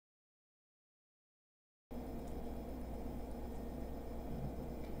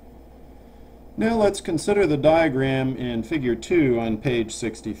Now let's consider the diagram in Figure 2 on page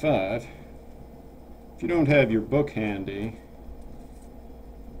 65. If you don't have your book handy,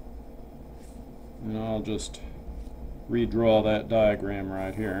 and I'll just redraw that diagram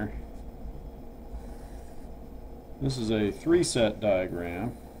right here. This is a 3-set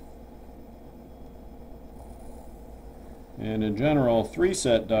diagram. And in general,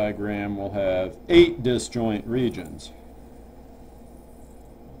 3-set diagram will have 8 disjoint regions.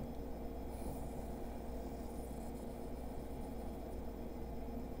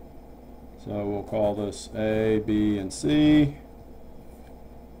 So we'll call this A, B, and C,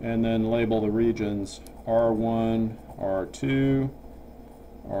 and then label the regions R1, R2,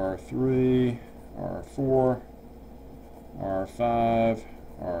 R3, R4, R5,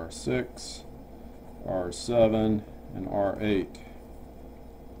 R6, R7, and R8.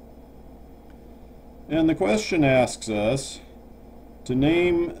 And the question asks us to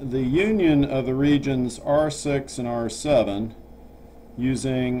name the union of the regions R6 and R7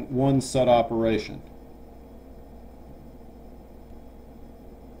 using one set operation.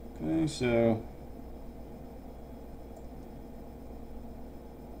 Okay, so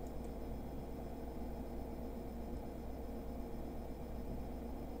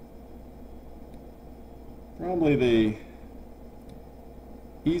probably the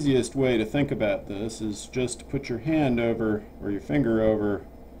easiest way to think about this is just to put your hand over, or your finger over,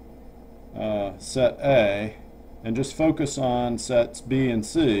 set A, and just focus on sets B and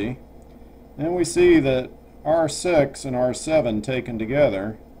C. And we see that R6 and R7 taken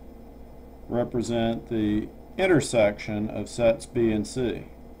together represent the intersection of sets B and C.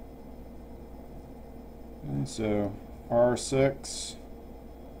 Okay, so R6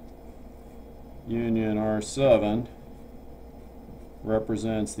 union R7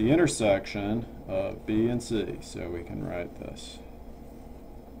 represents the intersection of B and C, so we can write this.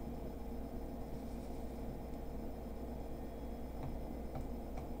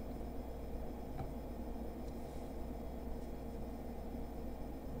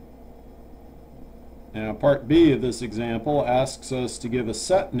 Now, part B of this example asks us to give a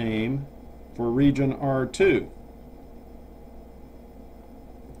set name for region R2.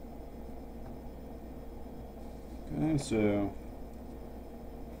 Okay, so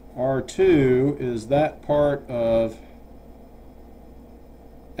R2 is that part of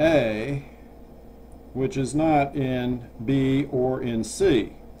A which is not in B or in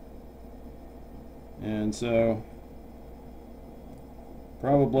C. And so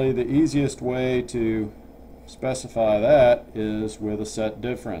probably the easiest way to specify that is with a set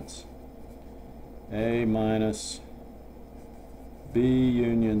difference. A minus B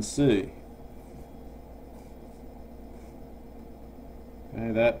union C.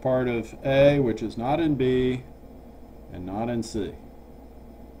 Okay, that part of A which is not in B and not in C.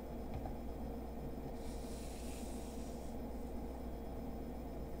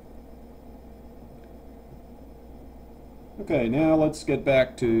 Okay, now let's get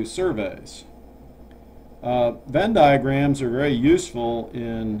back to surveys. Venn diagrams are very useful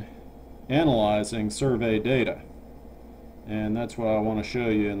in analyzing survey data, and that's what I want to show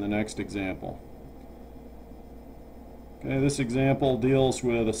you in the next example. Okay, this example deals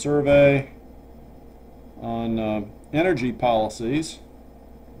with a survey on energy policies.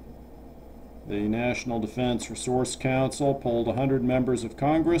 The National Defense Resource Council polled 100 members of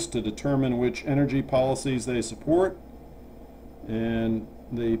Congress to determine which energy policies they support, and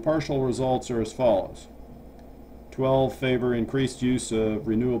the partial results are as follows. 12 favor increased use of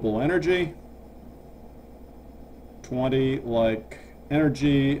renewable energy, 20 like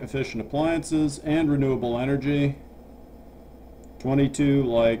energy efficient appliances and renewable energy, 22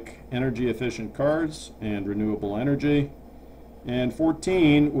 like energy efficient cars and renewable energy, and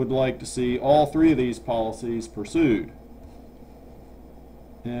 14 would like to see all three of these policies pursued.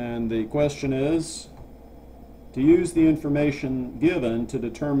 And the question is to use the information given to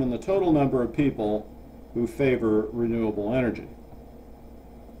determine the total number of people who favor renewable energy.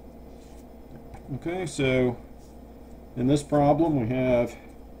 Okay, so in this problem we have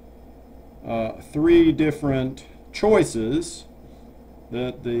three different choices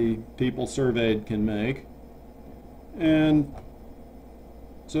that the people surveyed can make, and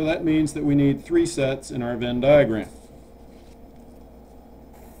so that means that we need three sets in our Venn diagram.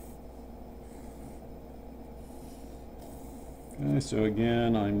 Okay, so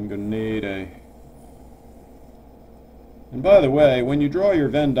again I'm going to need a, and by the way, when you draw your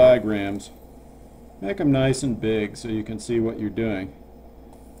Venn diagrams, make them nice and big so you can see what you're doing.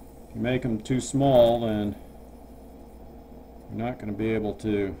 If you make them too small, then you're not going to be able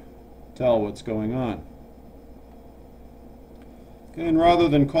to tell what's going on. Okay, and rather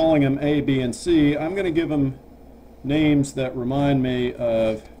than calling them A, B, and C, I'm going to give them names that remind me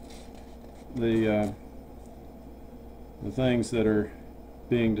of the things that are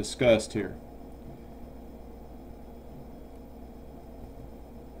being discussed here.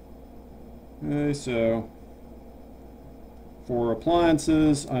 Okay, so for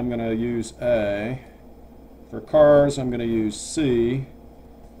appliances, I'm going to use A. For cars, I'm going to use C.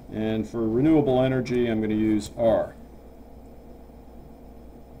 And for renewable energy, I'm going to use R.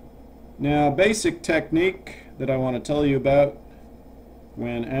 Now, a basic technique that I want to tell you about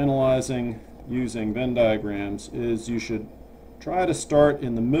when analyzing using Venn diagrams is you should try to start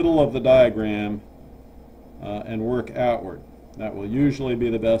in the middle of the diagram and work outward. That will usually be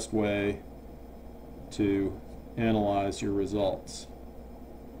the best way to analyze your results.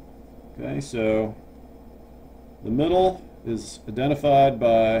 Okay, so the middle is identified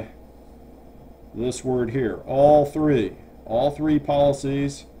by this word here, all three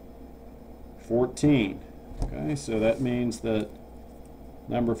policies, 14. Okay, so that means that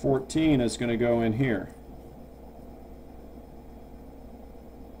number 14 is going to go in here.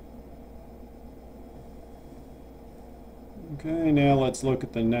 Okay, now let's look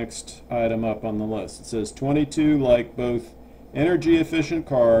at the next item up on the list. It says 22 like both energy efficient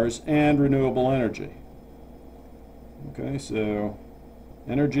cars and renewable energy. Okay, so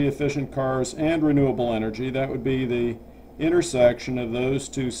energy efficient cars and renewable energy, that would be the intersection of those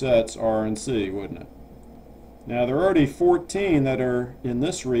two sets R and C, wouldn't it? Now there are already 14 that are in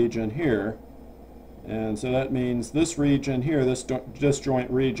this region here, and so that means this region here, this disjoint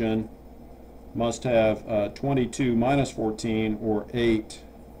region, must have 22 minus 14, or 8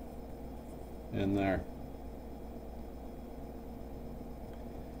 in there.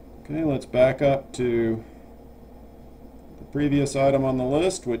 Okay, let's back up to the previous item on the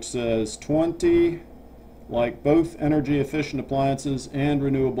list, which says 20 like both energy efficient appliances and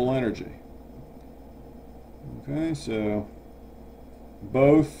renewable energy. Okay, so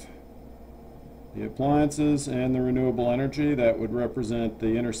both the appliances and the renewable energy, that would represent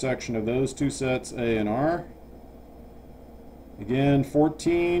the intersection of those two sets, A and R. Again,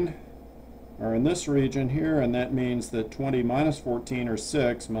 14 are in this region here, and that means that 20 minus 14, or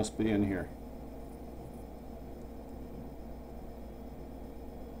 6, must be in here.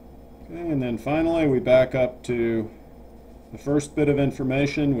 Okay, and then finally we back up to the first bit of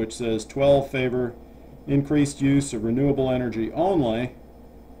information, which says 12 favor increased use of renewable energy only.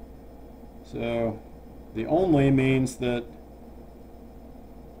 So the only means that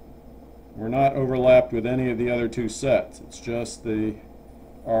we're not overlapped with any of the other two sets. It's just the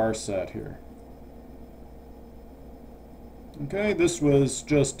R set here. Okay, this was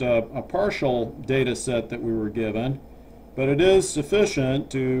just a partial data set that we were given, but it is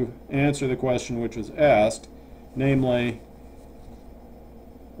sufficient to answer the question which was asked, namely,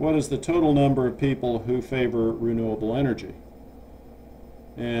 what is the total number of people who favor renewable energy?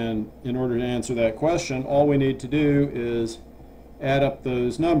 And in order to answer that question, all we need to do is add up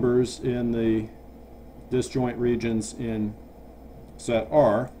those numbers in the disjoint regions in set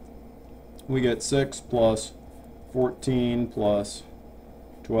R. We get 6 plus 14 plus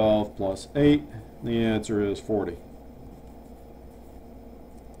 12 plus 8. The answer is 40.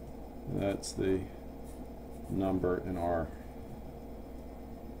 That's the number in R.